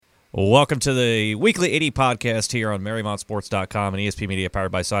Welcome to the Weekly 80 podcast here on MariemontSports.com and ESP Media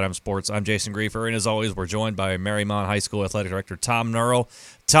powered by Sidearm Sports. I'm Jason Grefer, and as always, we're joined by Mariemont High School Athletic Director Tom Nerl.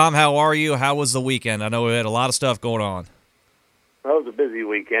 Tom, how are you? How was the weekend? I know we had a lot of stuff going on. Well, it was a busy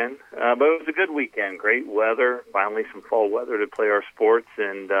weekend, but it was a good weekend. Great weather, finally some fall weather to play our sports,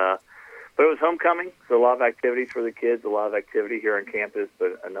 and but it was homecoming, so a lot of activities for the kids, a lot of activity here on campus,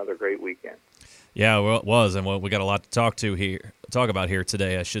 but another great weekend. Yeah, well, it was, and we got a lot to talk about here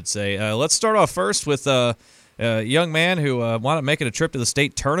today, I should say. Let's start off first with a young man who wound up making a trip to the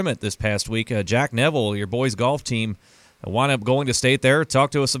state tournament this past week. Jack Neville, your boys' golf team, wound up going to state there.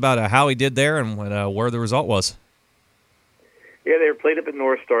 Talk to us about how he did there and where the result was. Yeah, they were played up at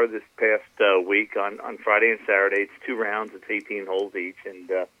North Star this past week on Friday and Saturday. It's 2 rounds. It's 18 holes each, and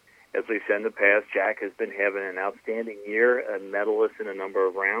as we said in the past, Jack has been having an outstanding year, a medalist in a number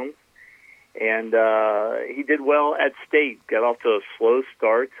of rounds. And he did well at state. Got off to a slow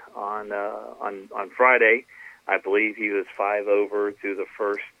start on Friday. I believe he was 5 over through the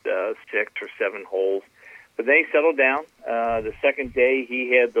first 6 or 7 holes. But then he settled down. The second day,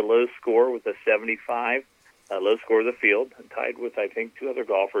 he had the low score with a 75, low score of the field, tied with, I think, 2 other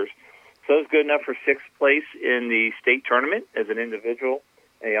golfers. So it was good enough for 6th place in the state tournament as an individual.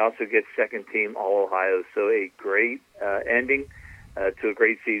 And he also gets second team All-Ohio. So a great ending to a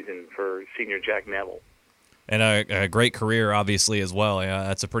great season for senior Jack Neville. And a great career, obviously, as well.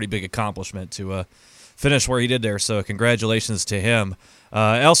 That's a pretty big accomplishment to finish where he did there, so congratulations to him.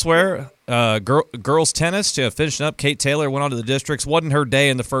 Elsewhere, girls tennis, finishing up, Kate Taylor went on to the districts. Wasn't her day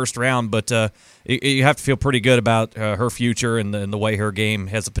in the first round, but you have to feel pretty good about her future and the way her game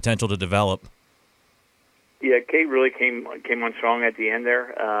has the potential to develop. Yeah, Kate really came on strong at the end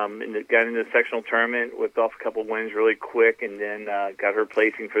there. Got into the sectional tournament, whipped off a couple wins really quick, and then got her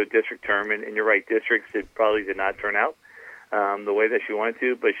placing for the district tournament. And you're right, districts, it probably did not turn out the way that she wanted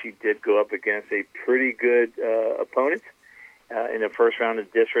to, but she did go up against a pretty good opponent in the first round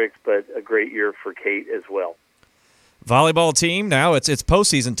of districts, but a great year for Kate as well. Volleyball team now it's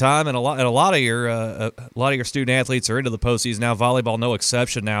postseason time, and a lot of your student athletes are into the postseason now. Volleyball no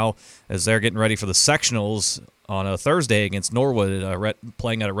exception now, as they're getting ready for the sectionals on a Thursday against Norwood,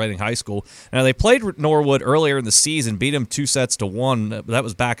 playing at Reading High School. Now they played Norwood earlier in the season, beat them 2-1. That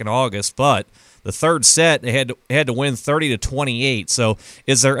was back in August, but the third set they had to win 30-28. So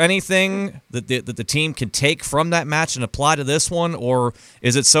is there anything that the team can take from that match and apply to this one, or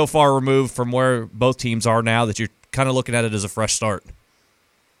is it so far removed from where both teams are now that you're kind of looking at it as a fresh start?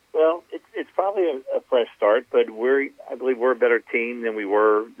 Well, it's probably a fresh start, but I believe we're a better team than we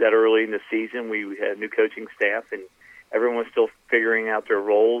were that early in the season. We had a new coaching staff, and everyone was still figuring out their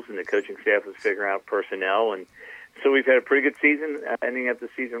roles, and the coaching staff was figuring out personnel. And so we've had a pretty good season, ending up the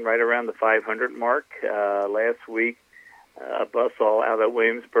season right around the 500 mark. Last week, a bus all out at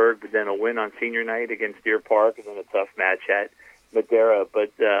Williamsburg, but then a win on senior night against Deer Park, and then a tough match at Madera.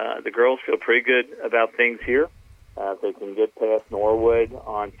 But the girls feel pretty good about things here. If they can get past Norwood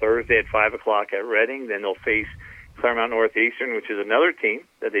on Thursday at 5 o'clock at Reading, then they'll face Claremont Northeastern, which is another team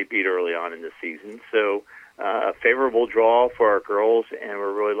that they beat early on in the season. So a favorable draw for our girls, and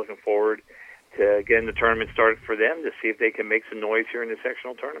we're really looking forward to getting the tournament started for them to see if they can make some noise here in the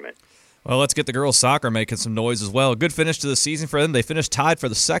sectional tournament. Well, let's get the girls' soccer making some noise as well. Good finish to the season for them. They finished tied for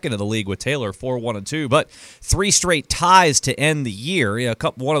the second in the league with Taylor, 4-1-2, but 3 straight ties to end the year.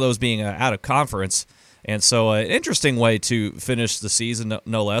 One of those being out of conference. And so an interesting way to finish the season,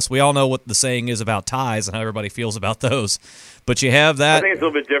 no less. We all know what the saying is about ties and how everybody feels about those. But you have that. I think it's a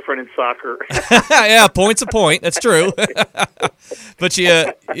little bit different in soccer. Yeah, point's a point. That's true. But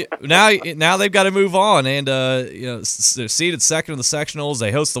now they've got to move on. And they're seeded second in the sectionals.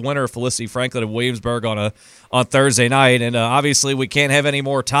 They host the winner of Felicity Franklin of Williamsburg on Thursday night. And obviously we can't have any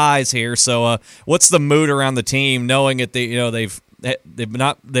more ties here. So what's the mood around the team knowing that they've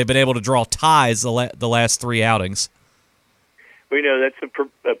been able to draw ties the last 3 outings? We know that's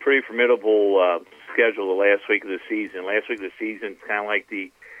a pretty formidable schedule the last week of the season. Last week of the season is kind of like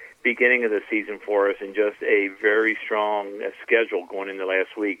the beginning of the season for us, and just a very strong schedule going into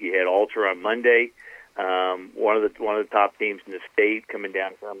last week. You had Alter on Monday, one of the top teams in the state coming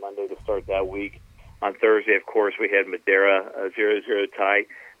down here on Monday to start that week. On Thursday, of course, we had Madera, a 0-0 tie.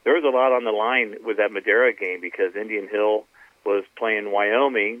 There was a lot on the line with that Madera game because Indian Hill was playing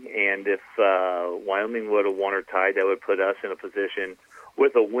Wyoming, and if Wyoming would have won or tied, that would put us in a position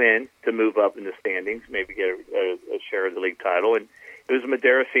with a win to move up in the standings, maybe get a share of the league title. And it was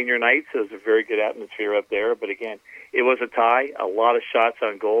Madera senior night, so it was a very good atmosphere up there. But again, it was a tie, a lot of shots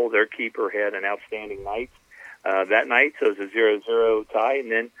on goal. Their keeper had an outstanding night that night, so it was a 0-0 tie.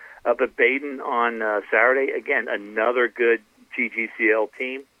 And then up at Baden on Saturday, again, another good GGCL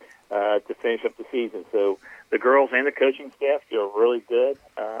team. to finish up the season. So the girls and the coaching staff feel really good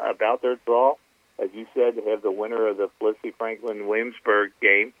about their draw. As you said, they have the winner of the Felicity Franklin-Williamsburg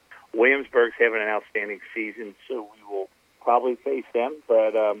game. Williamsburg's having an outstanding season, so we will probably face them.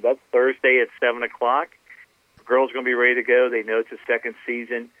 But that's Thursday at 7 o'clock. The girls are going to be ready to go. They know it's a second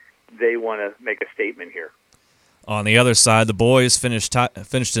season. They want to make a statement here. On the other side, the boys finished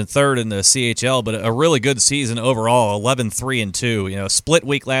in third in the CHL, but a really good season overall, 11-3-2. Split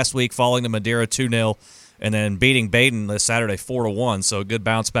week last week, falling to Madeira 2-0, and then beating Baden this Saturday 4-1. So a good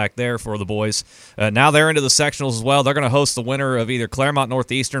bounce back there for the boys. Now they're into the sectionals as well. They're going to host the winner of either Claremont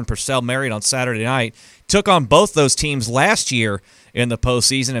Northeastern, Purcell Marion on Saturday night. Took on both those teams last year in the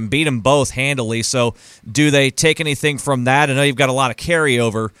postseason and beat them both handily. So do they take anything from that? I know you've got a lot of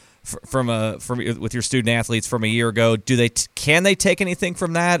carryover from with your student athletes from a year ago. Can they take anything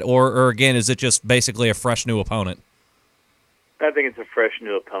from that, or again, is it just basically a fresh new opponent? I think it's a fresh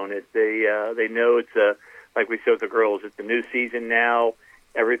new opponent. They know it's like we said with the girls, it's a new season now.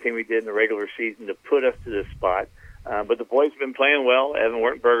 Everything we did in the regular season to put us to this spot. But the boys have been playing well. Evan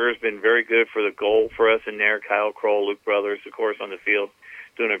Wertenberger has been very good for the goal for us in there. Kyle Kroll, Luke Brothers, of course, on the field,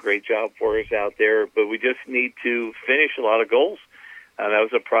 doing a great job for us out there. But we just need to finish a lot of goals. That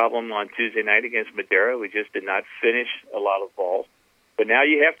was a problem on Tuesday night against Madeira. We just did not finish a lot of balls. But now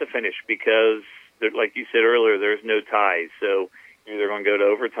you have to finish because, like you said earlier, there's no ties. So you're either going to go to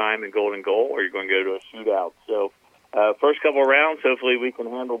overtime and golden goal or you're going to go to a shootout. So first couple of rounds, hopefully we can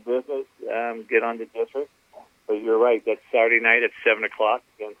handle business, get on to district. But you're right, that's Saturday night at 7 o'clock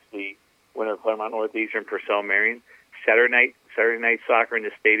against the winner of Claremont Northeastern, Purcell Marion. Saturday night soccer in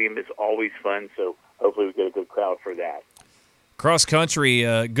the stadium is always fun, so hopefully we get a good crowd for that. Cross country,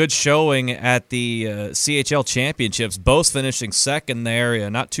 good showing at the CHL championships. Both finishing second there,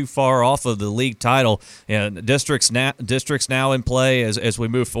 not too far off of the league title. Districts now in play as we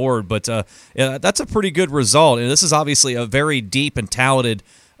move forward, but that's a pretty good result. And this is obviously a very deep and talented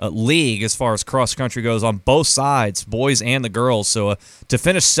league as far as cross country goes on both sides, boys and the girls. So to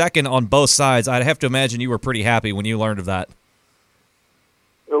finish second on both sides, I'd have to imagine you were pretty happy when you learned of that.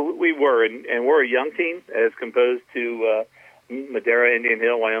 We were, and we're a young team as composed to Madeira, Indian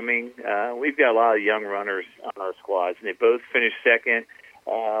Hill, Wyoming. We've got a lot of young runners on our squads, and they both finished second.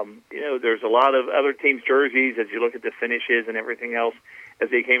 There's a lot of other teams' jerseys as you look at the finishes and everything else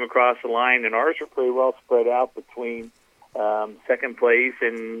as they came across the line, and ours are pretty well spread out between second place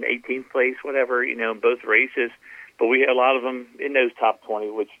and 18th place, whatever, in both races. But we had a lot of them in those top 20,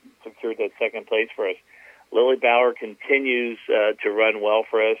 which secured that second place for us. Lily Bauer continues to run well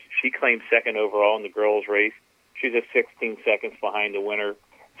for us. She claimed second overall in the girls' race. She's at 16 seconds behind the winner.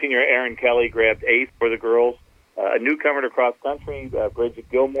 Senior Erin Kelly grabbed 8th for the girls. A newcomer to cross country, Bridget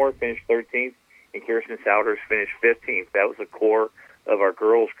Gilmore, finished 13th, and Kirsten Souders finished 15th. That was the core of our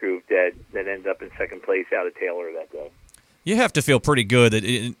girls group that ended up in second place out of Taylor that day. You have to feel pretty good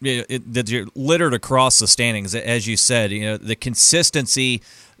that you're littered across the standings, as you said. The consistency.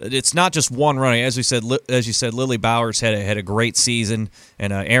 It's not just one running. As you said, Lily Bowers had a great season,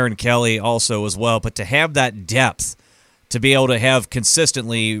 and Erin Kelly also as well. But to have that depth, to be able to have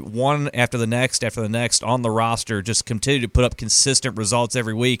consistently one after the next on the roster, just continue to put up consistent results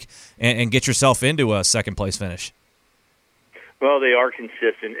every week and get yourself into a second place finish. Well, they are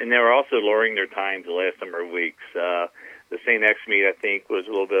consistent, and they were also lowering their times the last number of weeks. The St. X meet, I think, was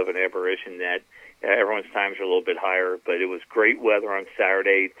a little bit of an aberration that everyone's times are a little bit higher, but it was great weather on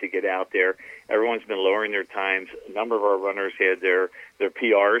Saturday to get out there. Everyone's been lowering their times. A number of our runners had their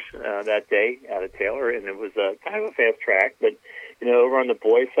PRs that day out of Taylor, and it was kind of a fast track. But, over on the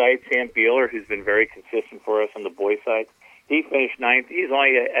boys' side, Sam Beeler, who's been very consistent for us on the boys' side, he finished 9th. He's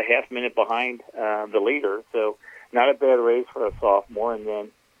only a half minute behind the leader, so not a bad race for a sophomore. And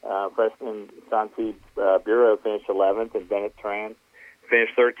then freshman Santi Bureau finished 11th, and Bennett Tran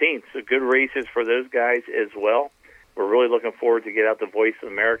finished 13th. So good races for those guys as well. We're really looking forward to get out the Voice of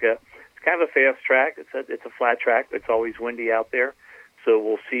America. It's kind of a fast track. It's a flat track. It's always windy out there. So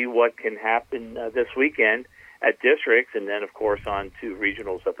we'll see what can happen this weekend at districts, and then, of course, on to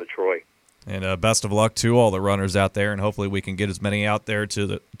regionals up at Troy. And best of luck to all the runners out there, and hopefully we can get as many out there to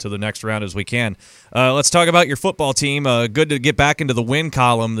the next round as we can. Let's talk about your football team. Good to get back into the win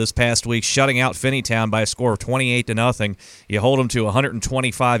column this past week, shutting out Finneytown by a score of 28-0. You hold them to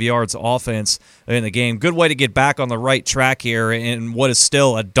 125 yards offense in the game. Good way to get back on the right track here in what is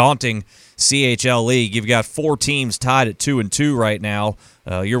still a daunting CHL league. You've got 4 teams tied at 2-2 right now.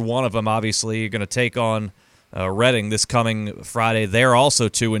 You're one of them, obviously. You're going to take on Reading this coming Friday. They're also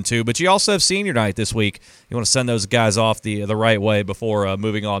 2-2, but you also have senior night this week. You want to send those guys off the right way before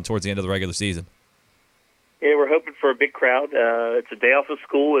moving on towards the end of the regular season. Yeah, we're hoping for a big crowd. It's a day off of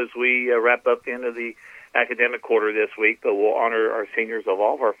school as we wrap up the end of the academic quarter this week, but we'll honor our seniors of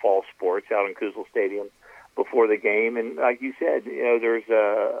all of our fall sports out in Kusel Stadium before the game. And like you said, there's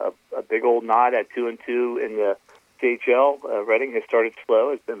a big old nod at 2-2 in the CHL. Reading has started slow.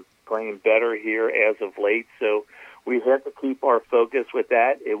 It's been playing better here as of late, so we have to keep our focus with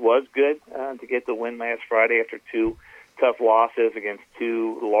that. It was good to get the win last Friday after two tough losses against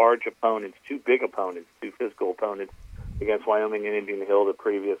two large opponents, two big opponents, two physical opponents against Wyoming and Indian Hill the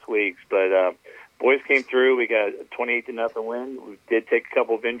previous weeks. But boys came through. We got a 28-0 win. We did take a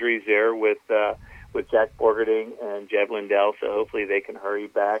couple of injuries there with Jack Borgerding and Jeb Lindell, so hopefully they can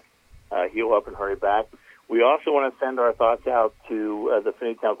heal up and hurry back. We also want to send our thoughts out to the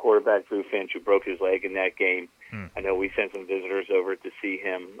Finneytown quarterback, Drew Finch, who broke his leg in that game. I know we sent some visitors over to see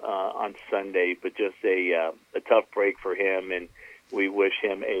him on Sunday, but just a tough break for him, and we wish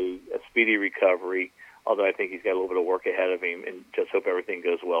him a speedy recovery, although I think he's got a little bit of work ahead of him, and just hope everything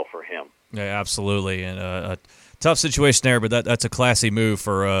goes well for him. Yeah, absolutely, and a tough situation there, but that's a classy move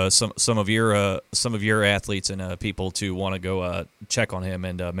for some of your athletes and people to want to go check on him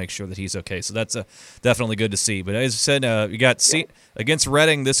and make sure that he's okay. So that's definitely good to see. But as you said, you got against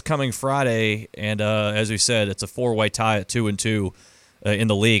Reading this coming Friday, and as we said, it's a 4-way tie at 2-2 in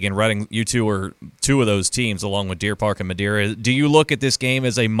the league. And Reading, you two are two of those teams, along with Deer Park and Madeira. Do you look at this game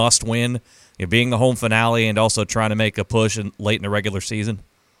as a must-win, being the home finale, and also trying to make a push late in the regular season?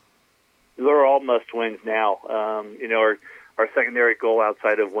 They're all must-wins now. Our secondary goal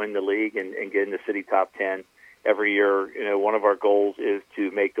outside of win the league and get in the city top 10 every year, one of our goals is to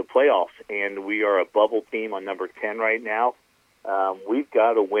make the playoffs, and we are a bubble team on number 10 right now. We've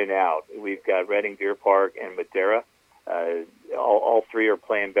got to win out. We've got Reading, Deer Park, and Madeira. All three are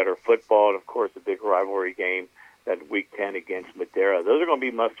playing better football, and, of course, a big rivalry game that Week 10 against Madeira. Those are going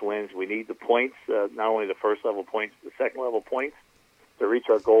to be must-wins. We need the points, not only the first-level points, the second-level points, to reach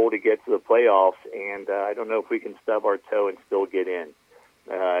our goal to get to the playoffs, and I don't know if we can stub our toe and still get in.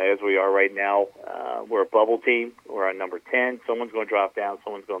 As we are right now, we're a bubble team. We're on number 10. Someone's going to drop down.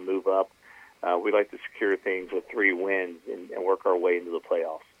 Someone's going to move up. We'd like to secure things with 3 wins and work our way into the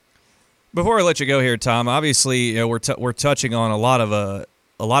playoffs. Before I let you go here, Tom, obviously we're touching on a lot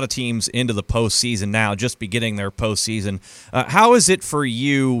of teams into the postseason now, just beginning their postseason. How is it for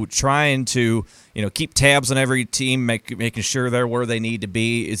you trying to keep tabs on every team, making sure they're where they need to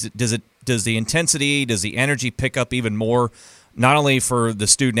be? Does the intensity, does the energy pick up even more, not only for the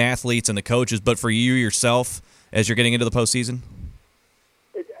student athletes and the coaches, but for you yourself as you're getting into the postseason?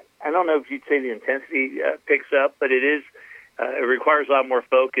 I don't know if you'd say the intensity picks up, but it is. It requires a lot more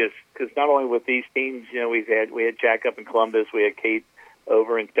focus because not only with these teams, we had Jack up in Columbus, we had Kate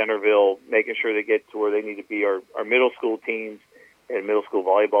over in Centerville, making sure they get to where they need to be. Our middle school teams and middle school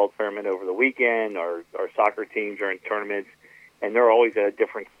volleyball tournament over the weekend. Our soccer teams are in tournaments, and they're always at a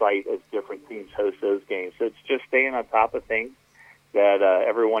different site as different teams host those games. So it's just staying on top of things, that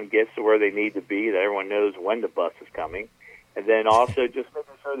everyone gets to where they need to be, that everyone knows when the bus is coming, and then also just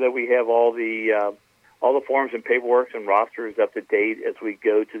making sure that we have all the forms and paperwork and rosters up to date as we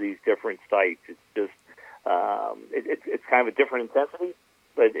go to these different sites. It's just it's kind of a different intensity,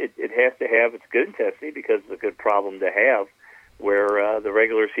 but it has to have its good intensity because it's a good problem to have where the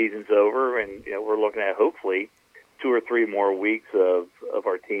regular season's over and we're looking at hopefully 2 or 3 more weeks of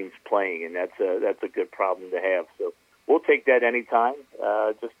our teams playing, and that's a good problem to have. So we'll take that anytime,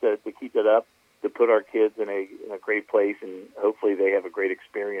 just to keep it up, to put our kids in a great place, and hopefully they have a great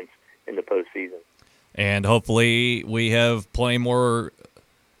experience in the postseason. And hopefully we have plenty more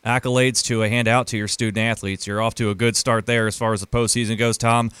accolades to hand out to your student athletes. You're off to a good start there as far as the postseason goes,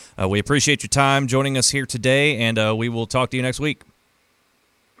 Tom. We appreciate your time joining us here today, and we will talk to you next week.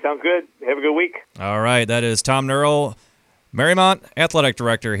 Sounds good. Have a good week. All right, that is Tom Nerl, Mariemont Athletic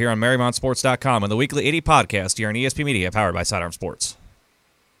Director here on MariemontSports.com and the Weekly 80 podcast here on ESP Media, powered by Sidearm Sports.